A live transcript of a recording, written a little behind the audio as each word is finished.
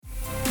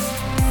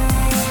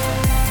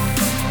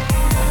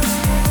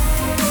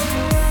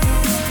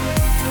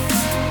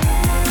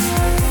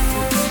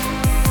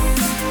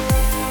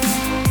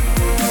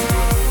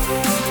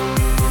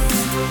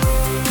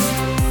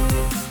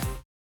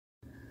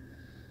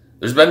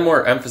There's been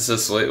more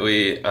emphasis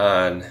lately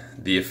on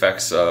the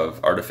effects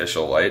of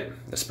artificial light,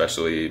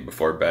 especially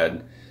before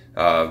bed.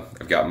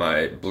 I've got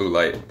my blue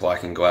light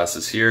blocking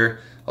glasses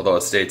here. Although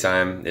it's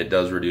daytime, it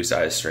does reduce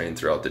eye strain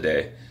throughout the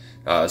day.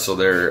 So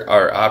there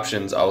are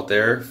options out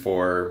there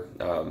for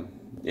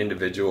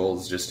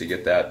individuals just to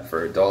get that.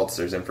 For adults,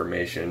 there's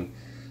information.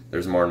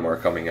 There's more and more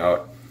coming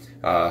out.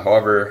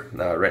 However,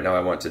 right now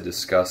I want to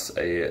discuss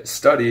a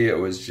study. It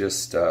was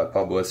just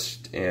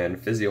published in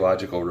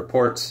Physiological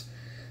Reports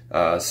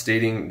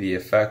stating the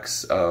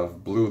effects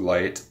of blue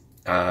light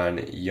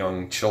on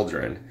young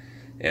children.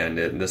 And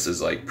this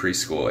is like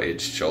preschool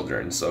age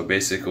children. So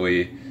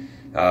basically,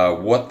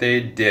 what they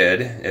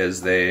did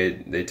is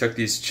they took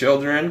these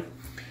children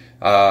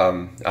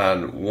on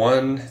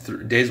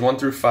days 1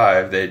 through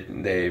 5.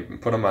 They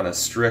put them on a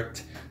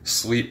strict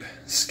sleep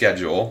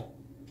schedule.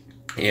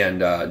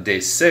 And day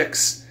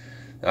 6,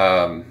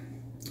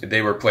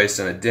 they were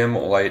placed in a dim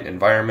light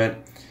environment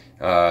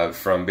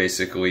from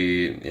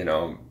basically,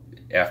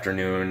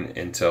 afternoon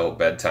until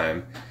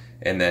bedtime.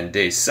 And then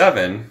day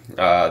 7,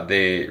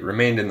 they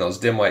remained in those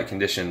dim light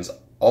conditions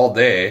all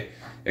day,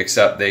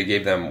 except they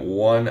gave them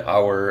 1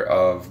 hour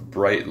of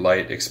bright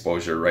light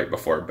exposure right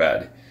before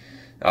bed.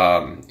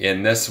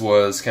 And this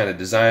was kind of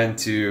designed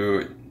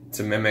to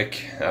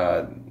mimic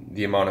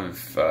the amount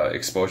of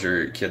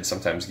exposure kids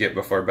sometimes get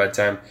before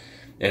bedtime.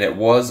 And it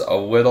was a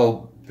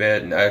little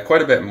bit,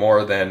 quite a bit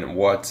more than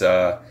what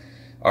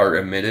are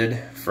emitted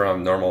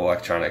from normal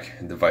electronic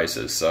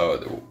devices.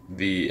 So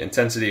the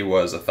intensity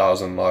was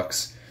 1,000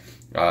 lux.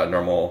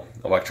 Normal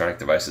electronic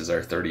devices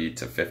are 30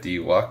 to 50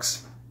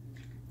 lux.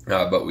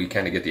 But we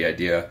kind of get the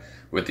idea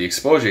with the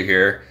exposure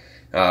here.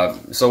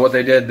 So what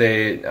they did,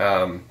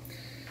 the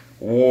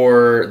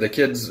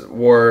kids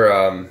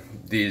wore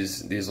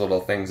these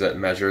little things that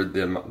measured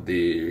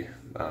the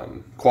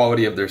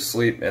quality of their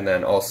sleep, and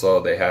then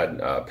also they had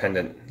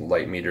pendant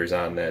light meters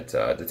on that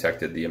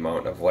detected the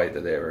amount of light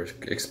that they were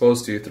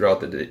exposed to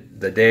throughout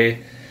the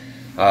day.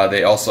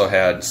 They also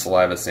had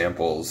saliva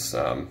samples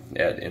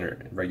at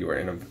regular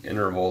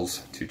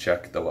intervals to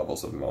check the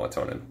levels of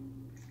melatonin.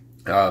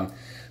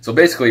 So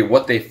basically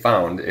what they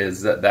found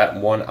is that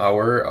 1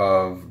 hour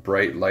of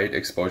bright light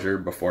exposure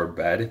before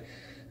bed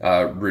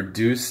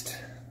reduced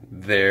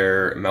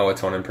their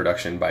melatonin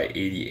production by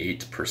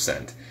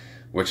 88%,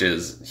 which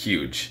is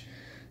huge.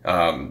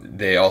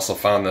 They also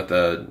found that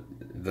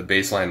the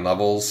baseline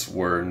levels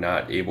were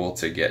not able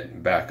to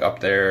get back up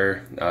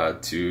there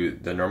to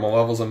the normal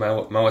levels of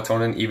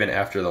melatonin even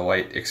after the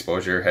light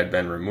exposure had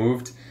been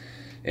removed.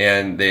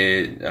 And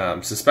they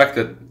suspect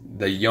that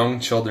the young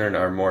children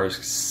are more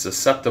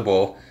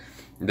susceptible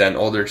than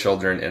older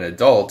children and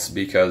adults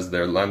because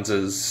their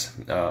lenses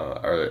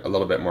are a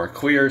little bit more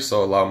clear,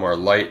 so allow more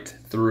light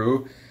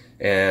through,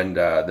 and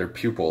their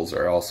pupils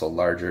are also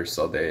larger,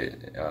 so they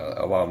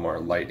allow more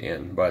light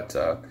in. But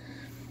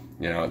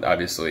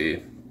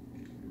obviously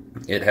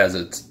it has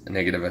its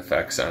negative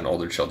effects on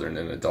older children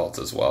and adults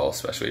as well,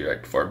 especially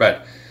right before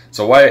bed.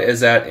 So why is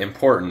that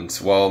important?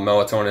 Well,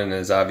 melatonin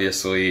is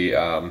obviously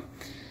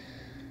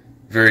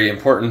very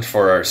important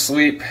for our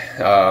sleep.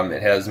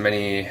 It has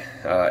many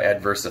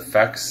adverse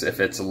effects if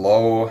it's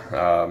low,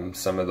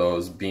 some of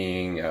those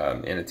being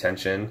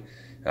inattention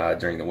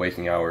during the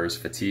waking hours,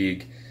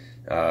 fatigue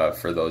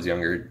for those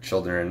younger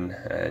children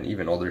and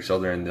even older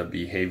children, the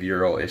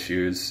behavioral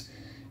issues,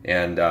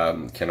 and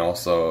can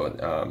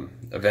also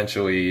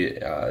eventually,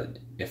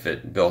 if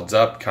it builds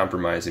up,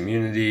 compromise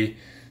immunity,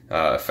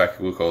 affect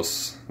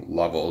glucose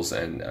levels,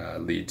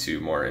 and lead to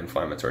more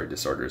inflammatory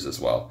disorders as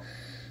well.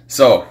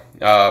 So,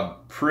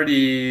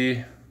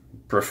 pretty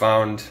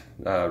profound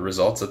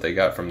results that they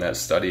got from that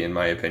study, in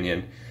my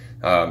opinion.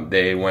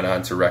 They went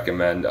on to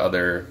recommend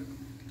other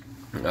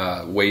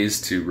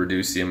ways to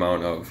reduce the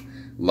amount of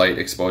light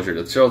exposure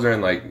to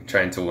children, like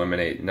trying to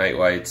eliminate night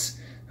lights,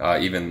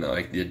 even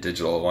like the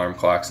digital alarm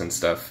clocks and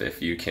stuff.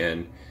 If you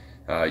can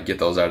get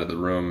those out of the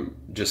room,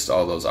 just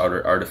all those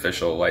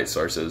artificial light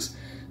sources,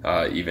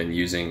 even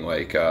using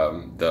like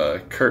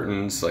the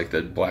curtains, like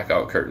the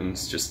blackout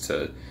curtains, just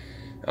to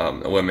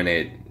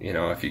eliminate,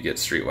 if you get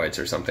street lights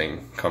or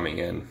something coming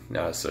in.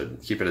 So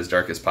keep it as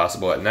dark as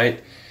possible at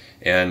night,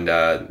 and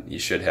you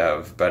should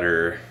have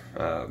better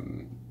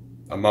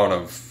amount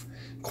of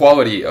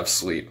quality of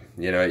sleep.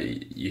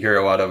 You hear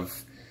a lot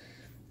of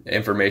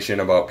information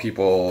about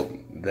people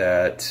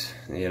that,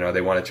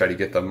 they want to try to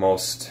get the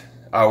most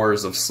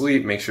hours of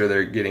sleep, make sure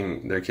they're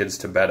getting their kids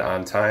to bed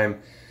on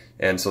time,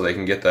 and so they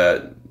can get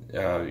that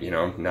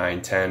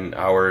 9-10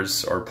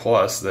 hours or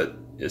plus that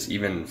is,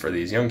 even for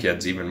these young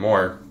kids, even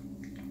more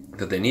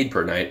that they need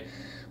per night.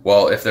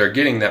 Well, if they're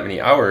getting that many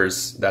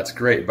hours, that's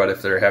great, but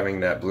if they're having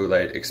that blue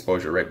light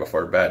exposure right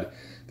before bed,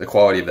 the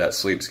quality of that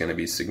sleep is going to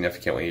be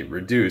significantly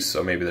reduced.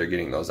 So maybe they're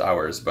getting those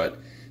hours, but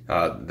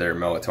their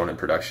melatonin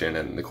production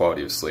and the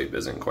quality of sleep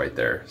isn't quite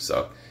there.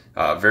 So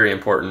very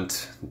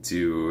important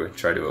to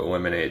try to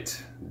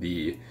eliminate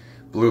the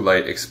blue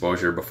light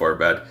exposure before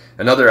bed.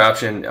 Another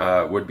option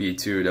would be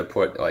to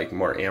put like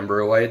more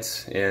amber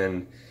lights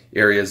in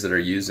areas that are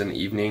used in the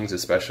evenings,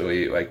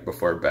 especially like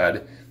before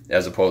bed,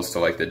 as opposed to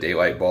like the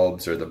daylight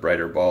bulbs or the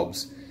brighter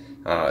bulbs.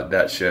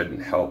 That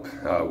should help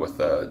with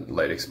the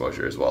light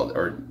exposure as well.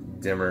 Or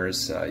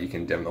dimmers, you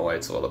can dim the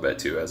lights a little bit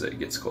too as it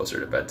gets closer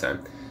to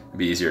bedtime. It'd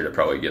be easier to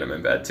probably get them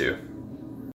in bed too.